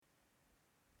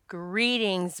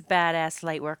Greetings, badass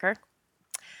lightworker.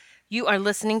 You are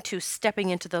listening to Stepping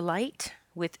into the Light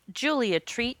with Julia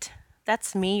Treat.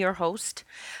 That's me, your host,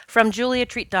 from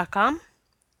juliatreat.com.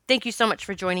 Thank you so much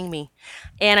for joining me.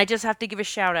 And I just have to give a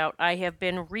shout out. I have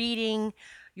been reading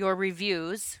your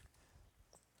reviews.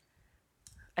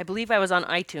 I believe I was on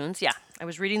iTunes. Yeah, I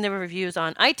was reading the reviews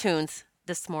on iTunes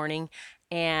this morning,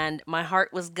 and my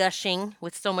heart was gushing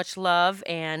with so much love,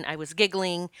 and I was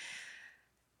giggling.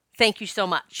 Thank you so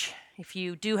much. If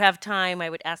you do have time, I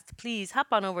would ask to please hop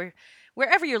on over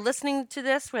wherever you're listening to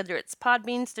this, whether it's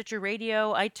Podbean, Stitcher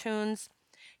Radio, iTunes.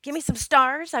 Give me some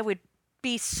stars. I would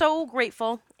be so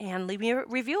grateful, and leave me a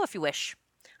review if you wish.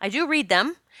 I do read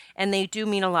them, and they do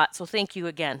mean a lot. So thank you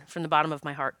again from the bottom of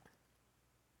my heart.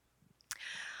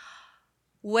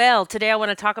 Well, today I want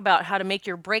to talk about how to make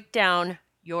your breakdown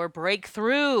your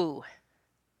breakthrough.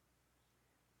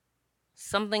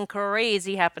 Something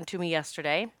crazy happened to me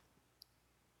yesterday.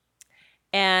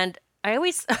 And I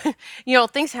always,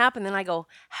 things happen, and I go,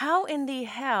 how in the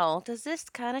hell does this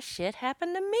kind of shit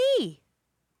happen to me?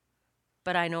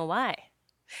 But I know why.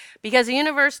 Because the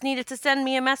universe needed to send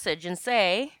me a message and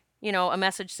say, a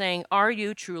message saying, are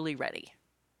you truly ready?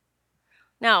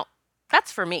 Now,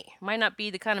 that's for me. Might not be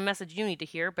the kind of message you need to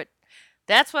hear, but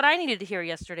that's what I needed to hear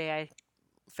yesterday, I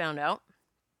found out.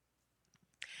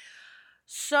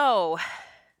 So,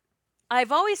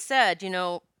 I've always said,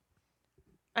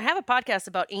 I have a podcast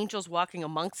about angels walking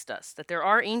amongst us, that there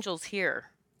are angels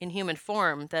here in human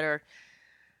form that are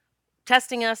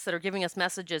testing us, that are giving us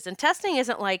messages. And testing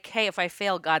isn't like, hey, if I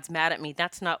fail, God's mad at me.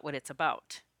 That's not what it's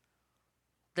about.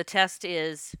 The test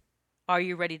is, are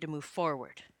you ready to move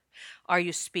forward? Are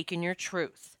you speaking your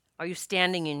truth? Are you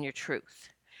standing in your truth?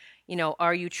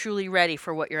 Are you truly ready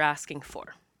for what you're asking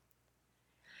for?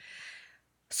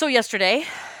 So yesterday,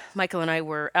 Michael and I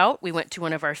were out. We went to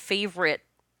one of our favorite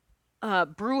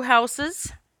brew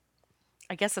houses.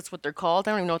 I guess that's what they're called.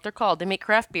 I don't even know what they're called. They make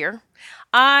craft beer.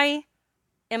 I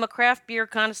am a craft beer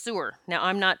connoisseur. Now,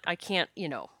 I'm not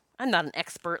an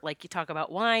expert like you talk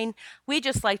about wine. We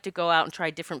just like to go out and try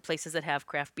different places that have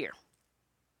craft beer.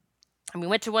 And we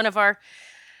went to one of our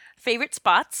favorite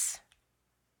spots.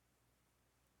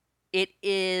 It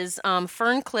is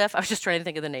Ferncliff. I was just trying to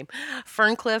think of the name.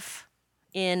 Ferncliff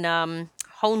in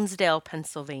Honesdale,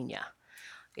 Pennsylvania.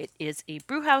 It is a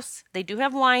brew house. They do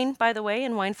have wine, by the way,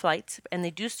 and wine flights, and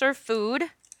they do serve food.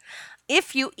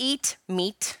 If you eat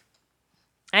meat,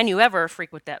 and you ever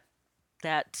frequent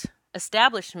that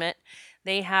establishment,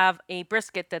 they have a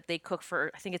brisket that they cook for,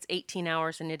 I think it's 18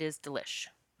 hours, and it is delish.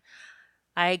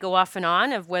 I go off and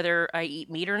on of whether I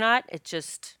eat meat or not. It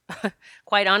just,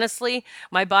 quite honestly,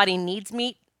 my body needs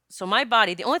meat. So my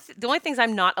body, the only things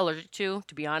I'm not allergic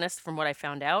to be honest, from what I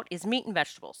found out, is meat and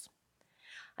vegetables.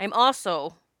 I'm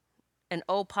also an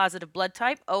O positive blood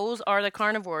type. O's are the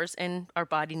carnivores, and our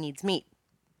body needs meat.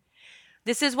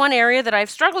 This is one area that I've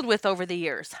struggled with over the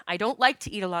years. I don't like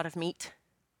to eat a lot of meat.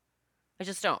 I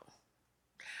just don't.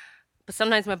 But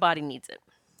sometimes my body needs it.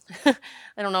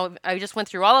 I don't know. I just went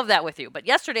through all of that with you. But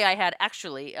yesterday I had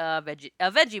actually a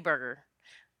veggie burger,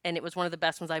 and it was one of the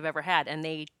best ones I've ever had. And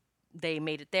they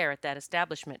made it there at that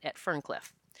establishment at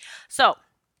Ferncliff. So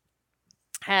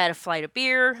had a flight of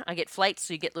beer. I get flights,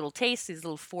 so you get little tastes. These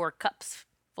little 4 cups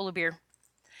full of beer,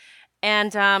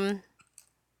 and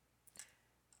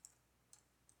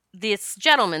this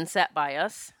gentleman sat by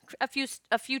us, a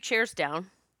few chairs down.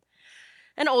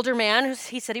 An older man.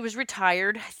 He said he was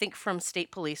retired, I think from state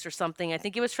police or something. I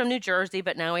think he was from New Jersey,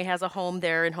 but now he has a home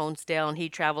there in Honesdale, and he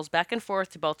travels back and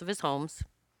forth to both of his homes.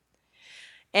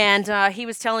 And he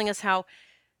was telling us how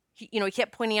he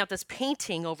kept pointing out this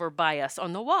painting over by us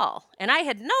on the wall. And I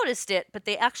had noticed it, but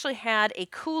they actually had a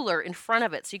cooler in front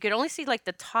of it. So you could only see like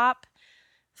the top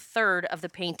third of the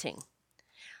painting.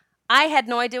 I had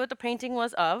no idea what the painting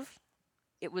was of.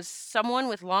 It was someone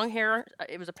with long hair.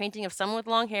 It was a painting of someone with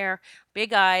long hair,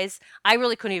 big eyes. I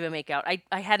really couldn't even make out.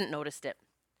 I hadn't noticed it,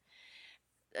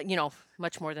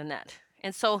 much more than that.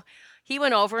 And so he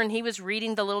went over and he was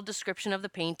reading the little description of the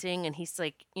painting, and he's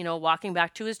like, walking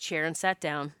back to his chair and sat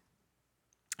down.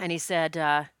 And he said,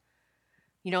 that's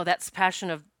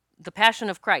the Passion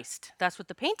of Christ. That's what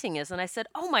the painting is. And I said,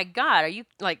 oh my God, are you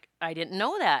like, I didn't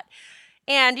know that.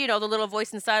 And, the little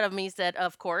voice inside of me said,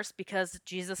 of course, because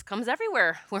Jesus comes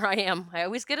everywhere where I am. I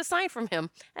always get a sign from him.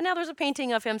 And now there's a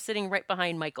painting of him sitting right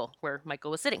behind Michael, where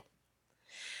Michael was sitting.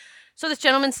 So this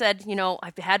gentleman said,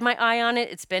 I've had my eye on it.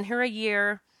 It's been here a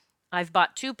year. I've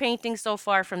bought 2 paintings so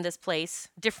far from this place.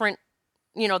 Different,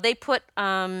 they put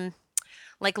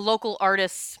like local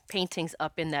artists' paintings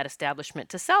up in that establishment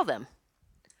to sell them.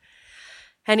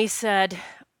 And he said,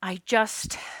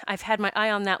 I've had my eye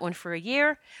on that one for a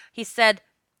year. He said,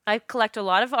 I collect a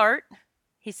lot of art.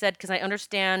 He said, because I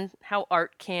understand how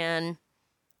art can,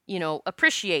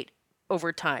 appreciate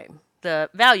over time. The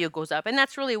value goes up. And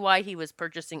that's really why he was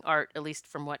purchasing art, at least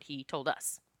from what he told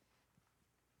us.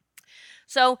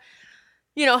 So,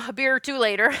 a beer or two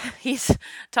later, he's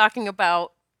talking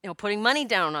about, putting money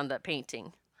down on the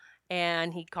painting.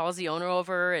 And he calls the owner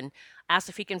over and asks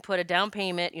if he can put a down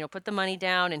payment, put the money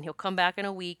down, and he'll come back in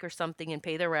a week or something and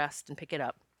pay the rest and pick it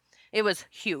up. It was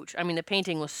huge. I mean, the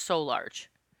painting was so large.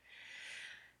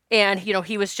 And,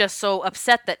 he was just so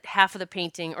upset that half of the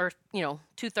painting, or,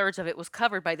 2/3 of it, was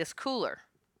covered by this cooler.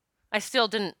 I still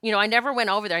didn't, I never went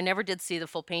over there. I never did see the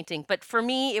full painting. But for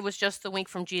me, it was just the wink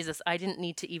from Jesus. I didn't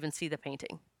need to even see the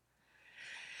painting.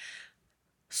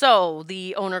 So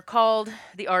the owner called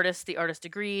the artist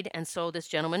agreed, and so this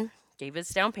gentleman gave his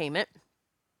down payment.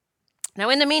 Now,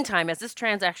 in the meantime, as this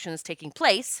transaction is taking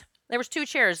place, there was 2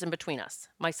 chairs in between us,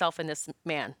 myself and this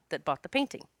man that bought the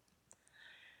painting.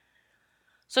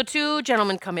 So 2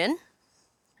 gentlemen come in,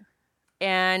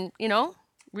 and,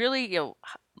 really,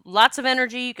 lots of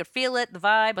energy. You could feel it. The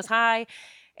vibe was high,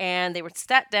 and they were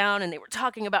sat down, and they were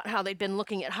talking about how they'd been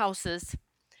looking at houses.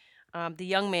 The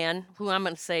young man, who I'm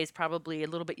going to say is probably a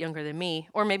little bit younger than me,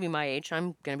 or maybe my age,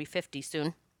 I'm going to be 50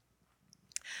 soon.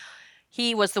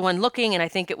 He was the one looking, and I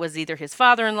think it was either his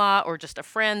father-in-law or just a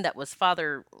friend that was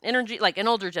father energy, like an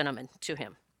older gentleman to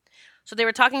him. So they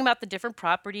were talking about the different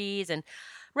properties, and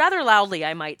rather loudly,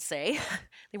 I might say.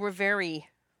 They were very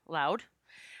loud.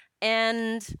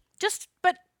 And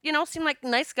but, seemed like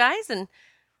nice guys. And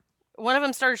one of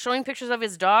them started showing pictures of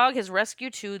his dog, his rescue,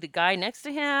 to the guy next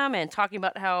to him, and talking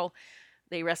about how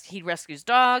he rescues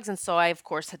dogs. And so I, of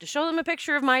course, had to show them a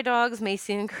picture of my dogs,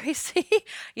 Macy and Gracie.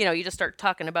 You just start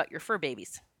talking about your fur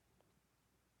babies.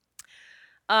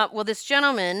 Well, this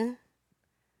gentleman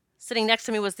sitting next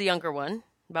to me was the younger one,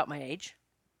 about my age.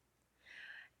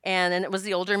 And then it was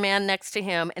the older man next to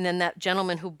him, and then that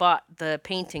gentleman who bought the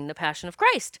painting, The Passion of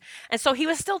Christ. And so he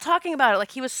was still talking about it.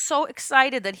 Like, he was so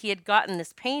excited that he had gotten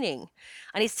this painting.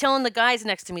 And he's telling the guys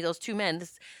next to me, those 2 men,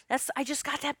 I just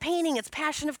got that painting. It's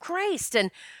Passion of Christ.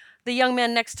 And the young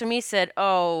man next to me said,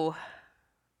 oh,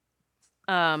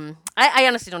 I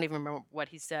honestly don't even remember what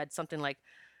he said. Something like,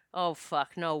 oh,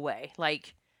 fuck, no way.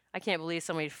 Like, I can't believe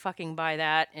somebody would fucking buy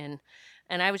that. And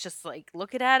I was just like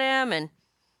looking at him,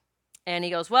 and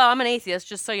he goes, well, I'm an atheist,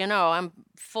 just so you know. I'm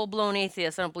full-blown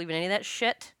atheist. I don't believe in any of that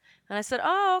shit. And I said,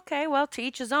 oh, okay, well, to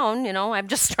each his own. I'm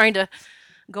just trying to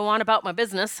go on about my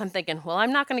business. I'm thinking, well,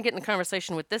 I'm not going to get in a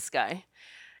conversation with this guy.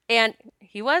 And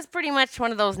he was pretty much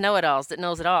one of those know-it-alls that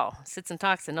knows it all, sits and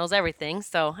talks and knows everything.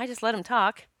 So I just let him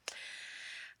talk.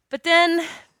 But then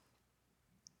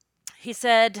he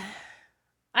said,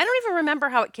 I don't even remember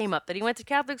how it came up, that he went to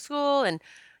Catholic school and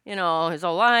his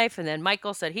whole life, and then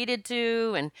Michael said he did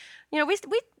too, and we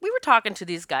were talking to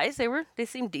these guys. They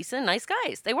seemed decent, nice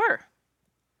guys. They were.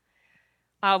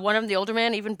 One of them, the older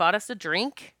man, even bought us a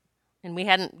drink, and we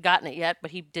hadn't gotten it yet,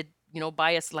 but he did,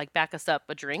 buy us, like, back us up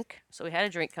a drink. So we had a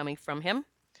drink coming from him,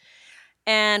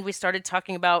 and we started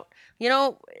talking about,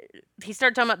 he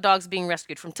started talking about dogs being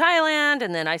rescued from Thailand,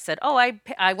 and then I said, oh,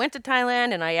 I went to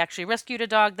Thailand, and I actually rescued a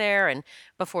dog there, and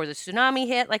before the tsunami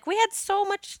hit. Like, we had so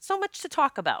much to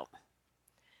talk about.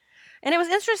 And it was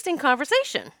interesting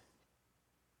conversation.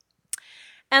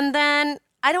 And then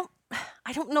I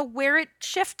don't know where it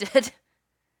shifted,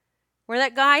 where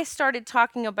that guy started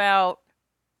talking about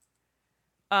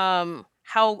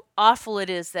how awful it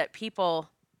is that people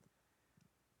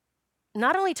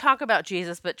not only talk about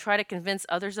Jesus, but try to convince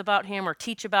others about him or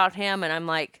teach about him. And I'm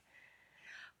like,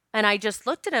 and I just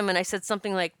looked at him and I said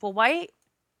something like, well, why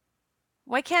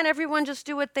can't everyone just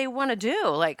do what they want to do?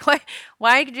 Like,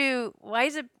 why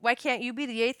can't you be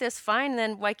the atheist? Fine.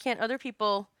 Then why can't other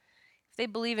people, if they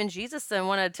believe in Jesus and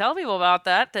want to tell people about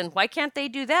that, then why can't they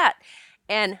do that?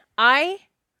 And I'm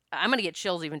going to get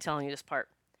chills even telling you this part.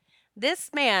 This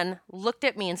man looked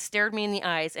at me and stared me in the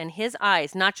eyes, and his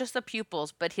eyes, not just the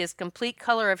pupils, but his complete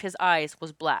color of his eyes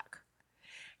was black.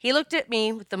 He looked at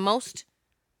me with the most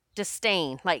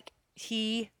disdain, like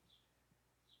he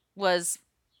was,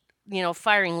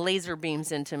 firing laser beams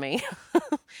into me.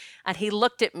 And he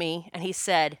looked at me and he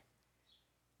said,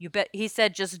 he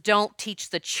said, just don't teach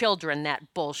the children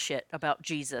that bullshit about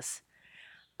Jesus.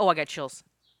 Oh, I got chills.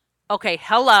 Okay,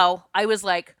 hello. I was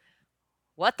like,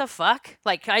 what the fuck?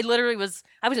 Like, I was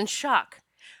in shock.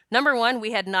 Number one, I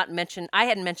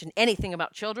hadn't mentioned anything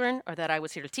about children, or that I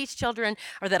was here to teach children,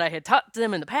 or that I had taught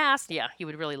them in the past. Yeah, he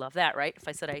would really love that, right? If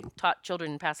I said I taught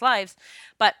children in past lives.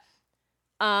 But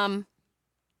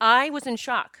I was in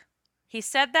shock. He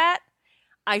said that.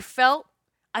 I felt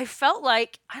I felt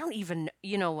like I don't even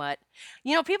you know what?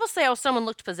 People say, "Oh, someone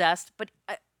looked possessed," but,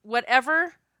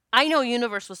 whatever, I know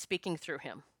universe was speaking through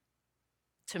him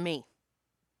to me.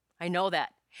 I know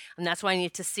that, and that's what I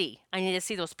needed to see. I needed to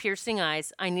see those piercing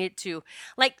eyes. I needed to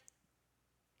like,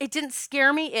 it didn't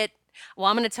scare me,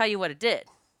 I'm gonna tell you what it did.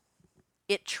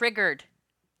 It triggered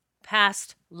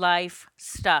past life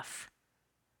stuff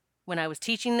when I was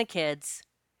teaching the kids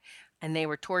and they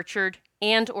were tortured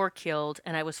and or killed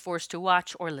and I was forced to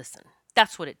watch or listen.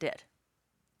 That's what it did.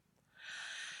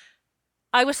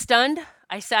 I was stunned.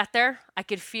 I sat there. I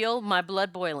could feel my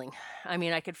blood boiling. I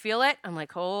mean, I could feel it. I'm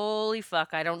like, holy fuck,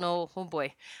 I don't know. Oh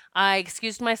boy. I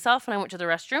excused myself and I went to the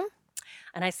restroom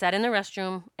and I sat in the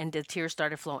restroom and the tears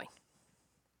started flowing.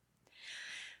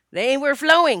 They were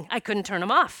flowing. I couldn't turn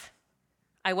them off.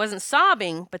 I wasn't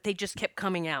sobbing, but they just kept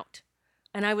coming out.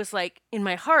 And I was like, in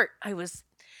my heart, I was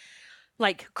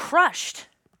like crushed.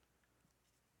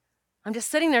 I'm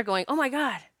just sitting there going, oh my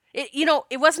God.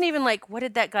 It wasn't even like, what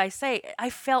did that guy say? I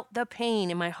felt the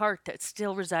pain in my heart that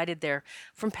still resided there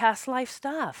from past life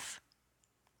stuff.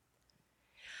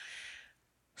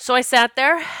 So I sat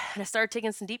there and I started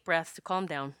taking some deep breaths to calm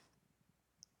down.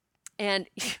 And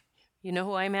you know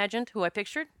who I imagined, who I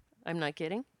pictured? I'm not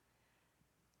kidding.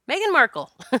 Meghan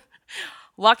Markle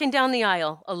walking down the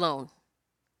aisle alone.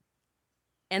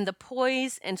 And the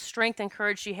poise and strength and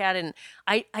courage she had. And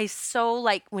I so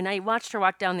like, when I watched her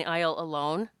walk down the aisle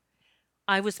alone,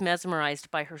 I was mesmerized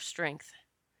by her strength.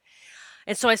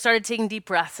 And so I started taking deep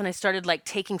breaths and I started like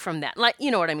taking from that. Like,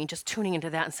 you know what I mean? Just tuning into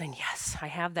that and saying, yes, I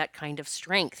have that kind of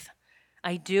strength.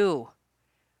 I do.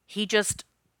 He just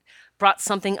brought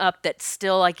something up that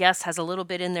still, I guess, has a little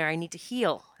bit in there I need to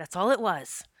heal. That's all it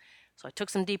was. So I took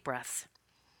some deep breaths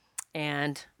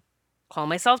and calmed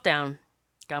myself down,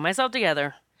 got myself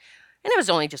together, and it was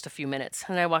only just a few minutes.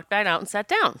 And I walked back out and sat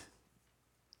down.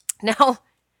 Now,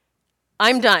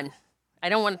 I'm done. I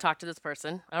don't want to talk to this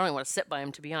person. I don't even want to sit by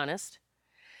him, to be honest.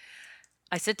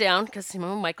 I sit down because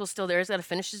Michael's still there. He's got to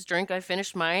finish his drink. I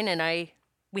finished mine, and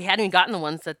we hadn't even gotten the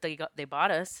ones that they bought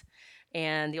us.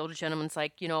 And the older gentleman's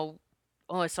like,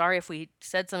 oh, sorry if we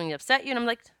said something that upset you. And I'm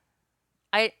like,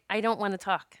 I don't want to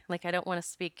talk. Like, I don't want to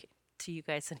speak to you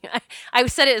guys. I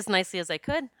said it as nicely as I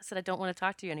could. I said, I don't want to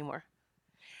talk to you anymore.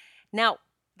 Now,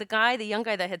 the young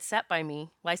guy that had sat by me,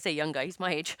 well, I say young guy, he's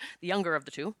my age, the younger of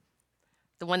the two,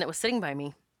 the one that was sitting by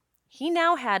me, he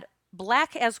now had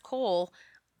black as coal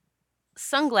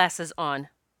sunglasses on,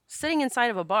 sitting inside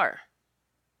of a bar.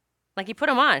 Like, he put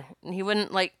them on, and he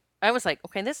wouldn't, like, I was like,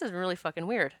 okay, this is really fucking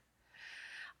weird.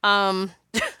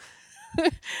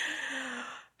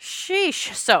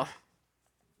 Sheesh. So,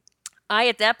 I,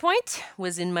 at that point,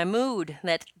 was in my mood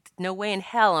that no way in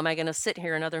hell am I going to sit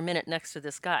here another minute next to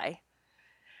this guy.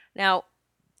 Now,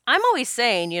 I'm always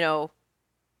saying,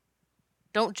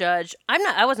 don't judge.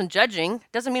 I wasn't judging.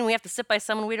 Doesn't mean we have to sit by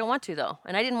someone we don't want to, though.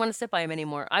 And I didn't want to sit by him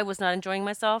anymore. I was not enjoying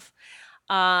myself.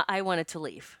 I wanted to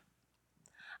leave.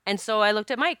 And so I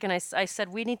looked at Mike and I said,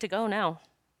 we need to go now.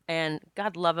 And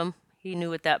God love him. He knew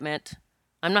what that meant.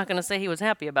 I'm not going to say he was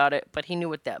happy about it, but he knew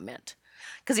what that meant.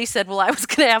 Because he said, well, I was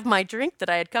going to have my drink that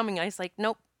I had coming. I was like,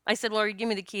 nope. I said, well, give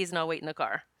me the keys and I'll wait in the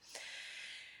car.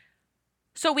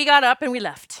 So we got up and we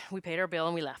left. We paid our bill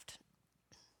and we left.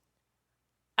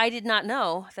 I did not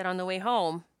know that on the way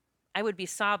home, I would be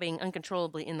sobbing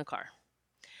uncontrollably in the car.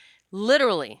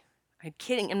 Literally,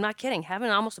 I'm not kidding, having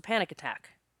almost a panic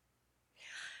attack.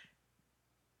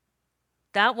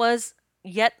 That was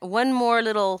yet one more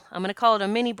little, I'm going to call it a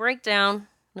mini breakdown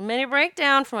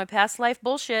from my past life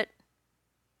bullshit.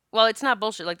 Well, it's not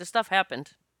bullshit, like the stuff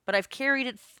happened, but I've carried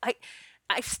it,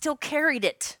 I've still carried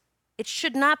it. It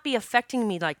should not be affecting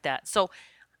me like that. So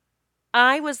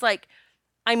I was like,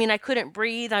 I couldn't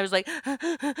breathe. I was like,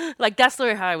 like that's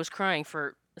literally how I was crying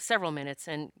for several minutes.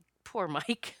 And poor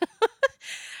Mike.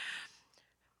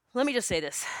 Let me just say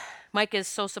this. Mike is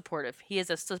so supportive. He is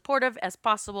as supportive as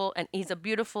possible, and he's a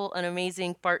beautiful and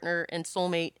amazing partner and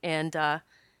soulmate. And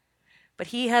but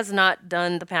he has not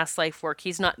done the past life work.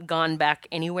 He's not gone back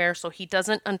anywhere, so he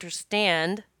doesn't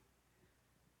understand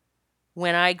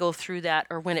when I go through that,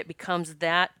 or when it becomes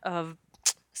that of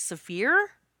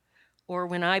severe, or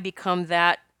when I become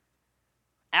that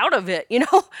out of it,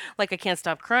 like I can't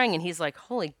stop crying. And he's like,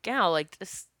 holy cow, like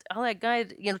this, all that guy,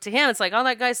 to him, it's like all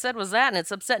that guy said was that, and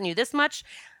it's upsetting you this much.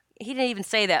 He didn't even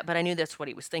say that, but I knew that's what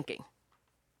he was thinking.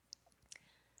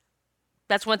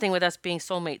 That's one thing with us being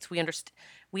soulmates.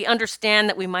 We understand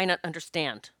that we might not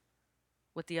understand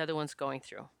what the other one's going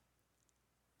through.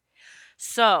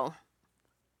 So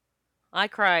I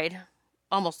cried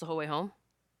almost the whole way home.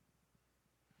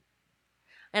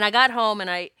 And I got home and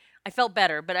I felt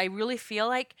better, but I really feel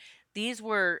like These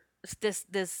were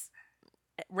this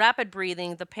rapid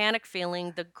breathing, the panic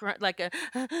feeling, like a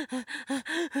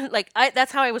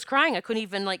that's how I was crying. I couldn't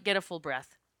even like get a full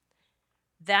breath.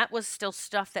 That was still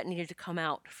stuff that needed to come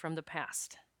out from the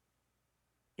past.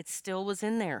 It still was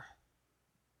in there.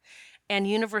 And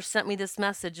universe sent me this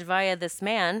message via this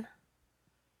man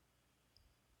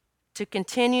to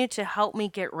continue to help me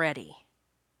get ready.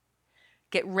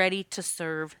 Get ready to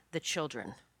serve the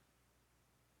children.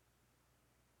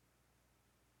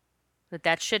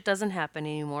 That shit doesn't happen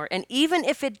anymore. And even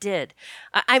if it did,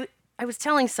 I was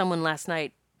telling someone last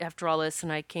night after all this,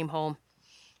 and I came home.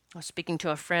 I was speaking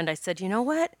to a friend. I said, you know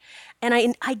what? And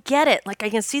I get it. Like I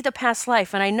can see the past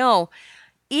life, and I know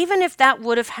even if that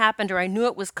would have happened or I knew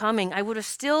it was coming, I would have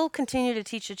still continued to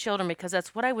teach the children because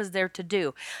that's what I was there to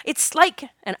do. It's like,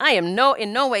 and I am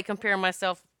in no way comparing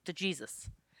myself to Jesus.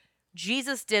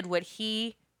 Jesus did what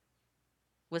he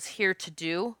was here to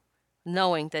do,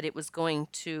 knowing that it was going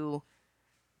to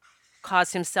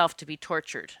cause himself to be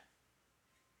tortured.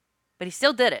 But he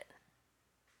still did it.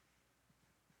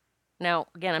 Now,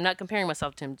 again, I'm not comparing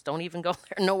myself to him. Don't even go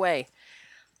there. No way.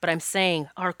 But I'm saying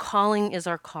our calling is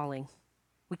our calling.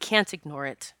 We can't ignore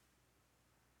it.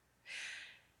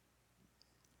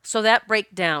 So that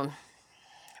breakdown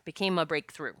became a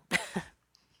breakthrough.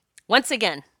 Once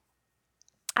again,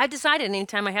 I decided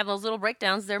anytime I have those little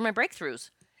breakdowns, they're my breakthroughs.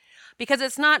 Because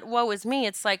it's not woe is me.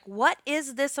 It's like, what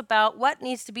is this about? What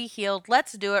needs to be healed?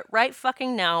 Let's do it right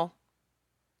fucking now.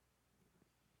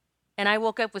 And I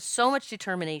woke up with so much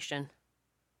determination,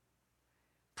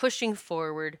 pushing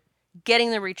forward,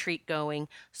 getting the retreat going,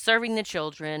 serving the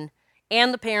children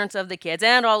and the parents of the kids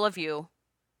and all of you.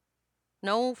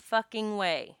 No fucking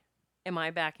way am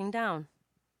I backing down.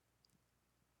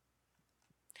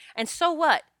 And so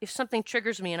what if something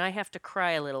triggers me and I have to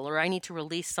cry a little or I need to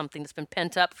release something that's been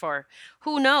pent up for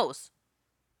who knows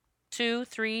 2,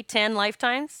 3, 10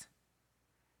 lifetimes?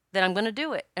 Then I'm going to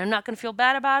do it. And I'm not going to feel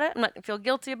bad about it. I'm not going to feel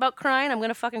guilty about crying. I'm going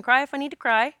to fucking cry if I need to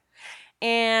cry.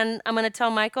 And I'm going to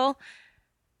tell Michael,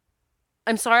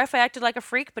 I'm sorry if I acted like a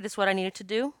freak, but it's what I needed to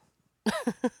do.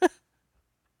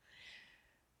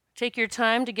 Take your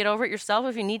time to get over it yourself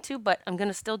if you need to, but I'm going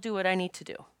to still do what I need to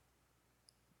do.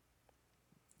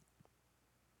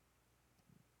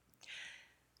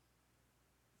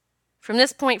 From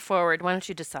this point forward, why don't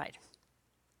you decide?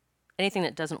 Anything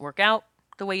that doesn't work out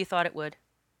the way you thought it would,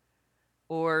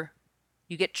 or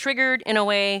you get triggered in a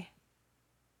way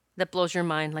that blows your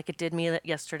mind like it did me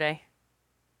yesterday.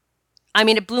 I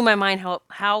mean, it blew my mind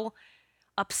how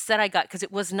upset I got because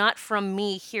it was not from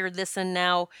me here, this and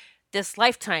now, this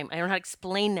lifetime. I don't know how to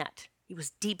explain that. It was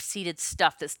deep-seated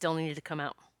stuff that still needed to come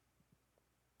out.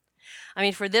 I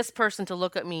mean, for this person to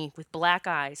look at me with black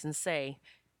eyes and say,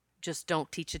 just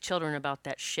don't teach the children about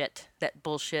that shit, that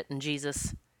bullshit and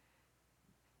Jesus.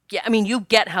 Yeah, I mean, you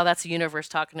get how that's the universe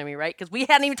talking to me, right? Because we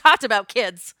hadn't even talked about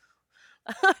kids.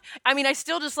 I mean, I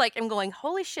still just like am going,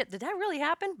 holy shit, did that really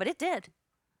happen? But it did.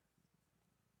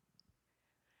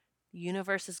 The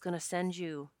universe is going to send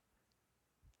you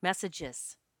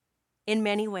messages in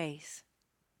many ways.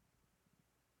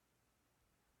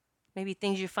 Maybe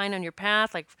things you find on your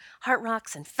path, like heart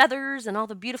rocks and feathers and all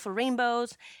the beautiful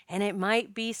rainbows. And it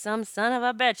might be some son of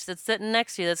a bitch that's sitting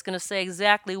next to you that's going to say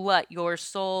exactly what your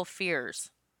soul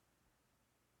fears.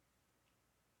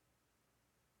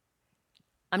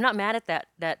 I'm not mad at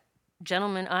that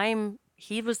gentleman.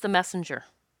 He was the messenger.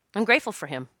 I'm grateful for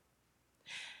him.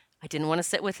 I didn't want to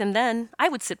sit with him then. I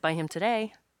would sit by him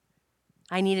today.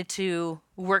 I needed to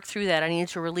work through that. I needed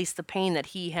to release the pain that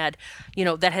he had,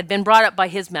 that had been brought up by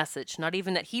his message. Not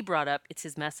even that he brought up, it's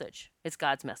his message. It's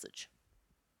God's message.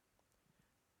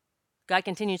 God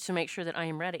continues to make sure that I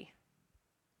am ready.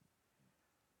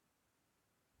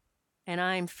 And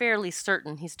I'm fairly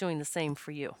certain he's doing the same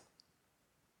for you.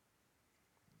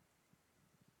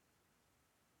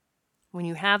 When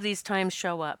you have these times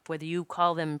show up, whether you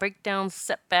call them breakdowns,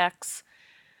 setbacks,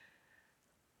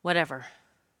 whatever,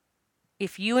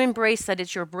 if you embrace that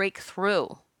it's your breakthrough,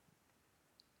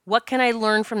 what can I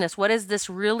learn from this? What is this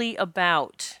really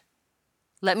about?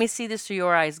 Let me see this through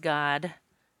your eyes, God.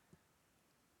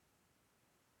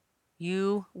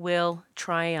 You will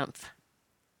triumph.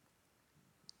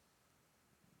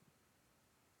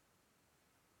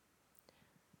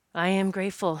 I am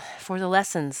grateful for the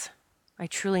lessons. I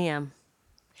truly am.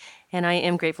 And I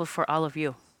am grateful for all of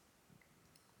you.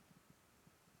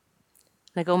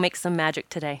 Now go make some magic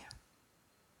today.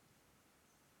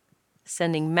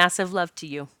 Sending massive love to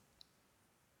you.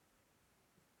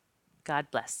 God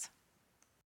bless.